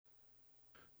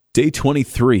Day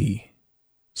 23,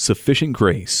 Sufficient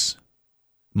Grace.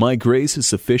 My grace is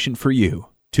sufficient for you.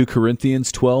 2 Corinthians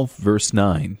 12, verse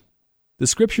 9. The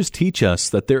Scriptures teach us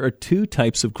that there are two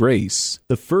types of grace.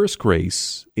 The first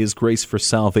grace is grace for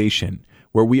salvation,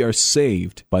 where we are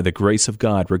saved by the grace of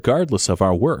God regardless of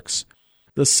our works.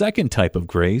 The second type of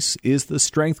grace is the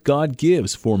strength God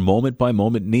gives for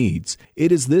moment-by-moment needs. It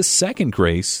is this second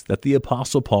grace that the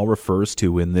Apostle Paul refers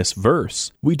to in this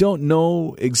verse. We don't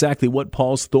know exactly what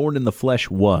Paul's thorn in the flesh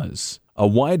was. A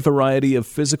wide variety of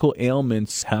physical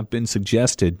ailments have been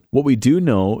suggested. What we do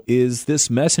know is this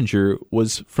messenger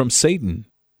was from Satan.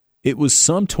 It was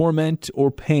some torment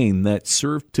or pain that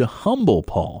served to humble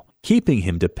Paul, keeping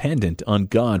him dependent on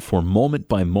God for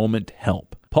moment-by-moment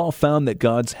help. Paul found that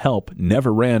God's help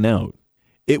never ran out.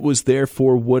 It was there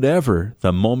for whatever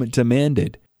the moment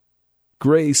demanded.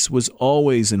 Grace was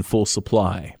always in full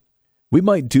supply. We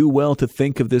might do well to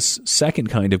think of this second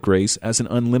kind of grace as an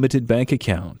unlimited bank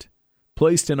account.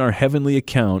 Placed in our heavenly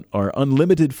account are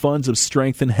unlimited funds of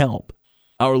strength and help.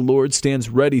 Our Lord stands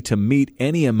ready to meet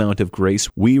any amount of grace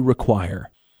we require.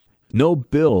 No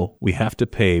bill we have to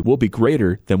pay will be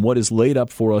greater than what is laid up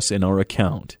for us in our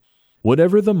account.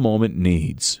 Whatever the moment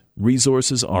needs,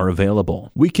 resources are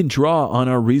available. We can draw on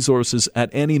our resources at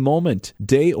any moment,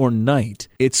 day or night.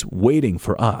 It's waiting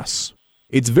for us.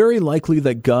 It's very likely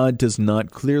that God does not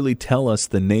clearly tell us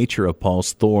the nature of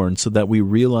Paul's thorn so that we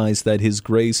realize that his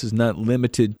grace is not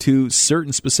limited to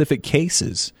certain specific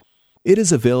cases. It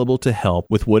is available to help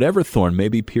with whatever thorn may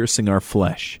be piercing our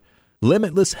flesh.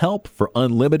 Limitless help for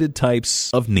unlimited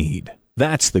types of need.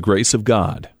 That's the grace of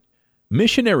God.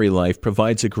 Missionary life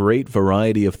provides a great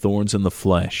variety of thorns in the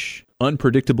flesh.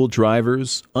 Unpredictable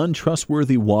drivers,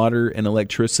 untrustworthy water, and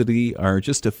electricity are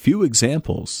just a few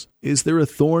examples. Is there a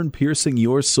thorn piercing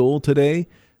your soul today?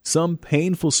 Some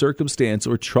painful circumstance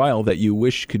or trial that you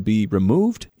wish could be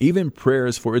removed? Even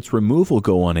prayers for its removal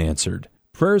go unanswered.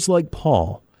 Prayers like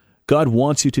Paul. God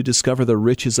wants you to discover the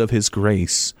riches of His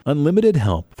grace, unlimited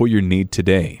help for your need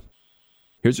today.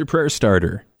 Here's your prayer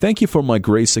starter. Thank you for my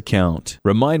grace account.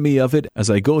 Remind me of it as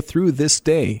I go through this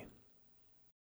day.